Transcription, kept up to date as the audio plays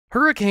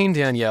Hurricane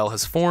Danielle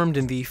has formed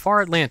in the far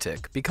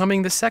Atlantic,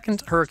 becoming the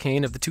second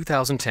hurricane of the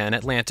 2010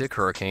 Atlantic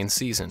hurricane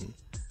season.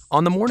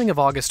 On the morning of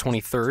August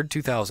 23,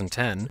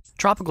 2010,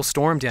 Tropical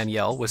Storm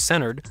Danielle was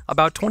centered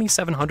about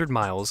 2,700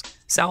 miles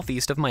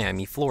southeast of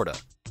Miami, Florida.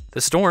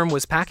 The storm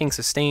was packing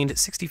sustained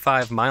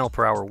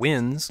 65-mile-per-hour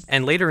winds,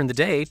 and later in the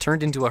day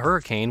turned into a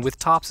hurricane with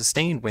top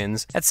sustained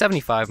winds at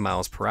 75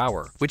 miles per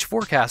hour, which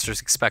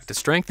forecasters expect to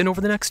strengthen over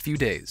the next few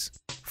days.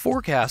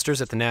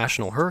 Forecasters at the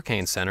National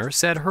Hurricane Center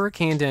said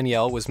Hurricane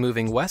Danielle was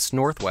moving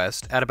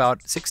west-northwest at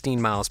about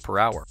 16 miles per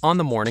hour on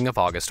the morning of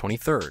August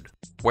 23rd.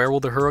 Where will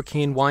the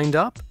hurricane wind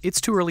up?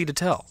 It's too early to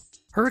tell.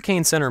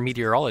 Hurricane Center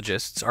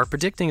meteorologists are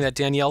predicting that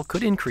Danielle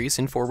could increase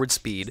in forward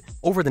speed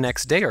over the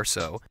next day or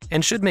so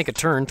and should make a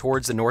turn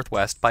towards the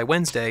northwest by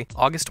Wednesday,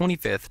 August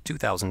 25,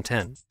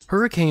 2010.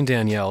 Hurricane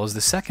Danielle is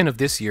the second of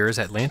this year's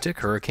Atlantic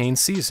hurricane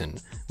season,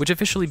 which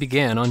officially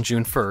began on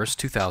June 1,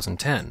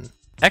 2010.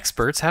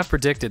 Experts have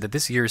predicted that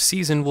this year's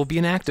season will be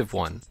an active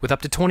one, with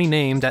up to 20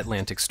 named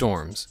Atlantic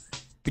storms.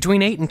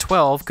 Between 8 and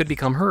 12 could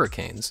become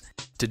hurricanes.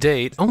 To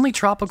date, only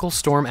Tropical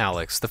Storm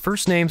Alex, the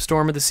first named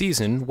storm of the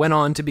season, went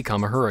on to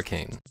become a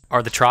hurricane.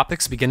 Are the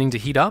tropics beginning to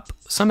heat up?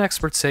 Some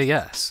experts say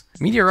yes.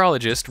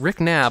 Meteorologist Rick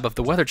Knabb of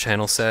the Weather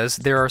Channel says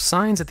there are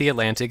signs that the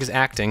Atlantic is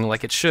acting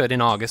like it should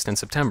in August and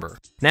September.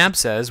 Knabb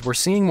says we're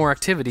seeing more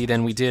activity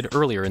than we did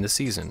earlier in the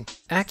season.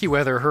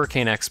 AccuWeather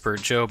hurricane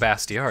expert Joe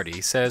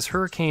Bastiardi says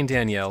Hurricane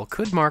Danielle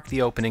could mark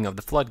the opening of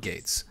the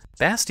floodgates.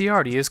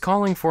 Bastiardi is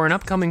calling for an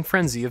upcoming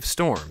frenzy of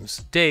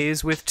storms,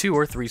 days with 2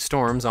 or 3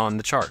 storms on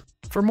the chart.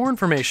 For more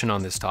information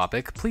on this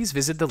topic, please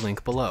visit the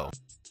link below.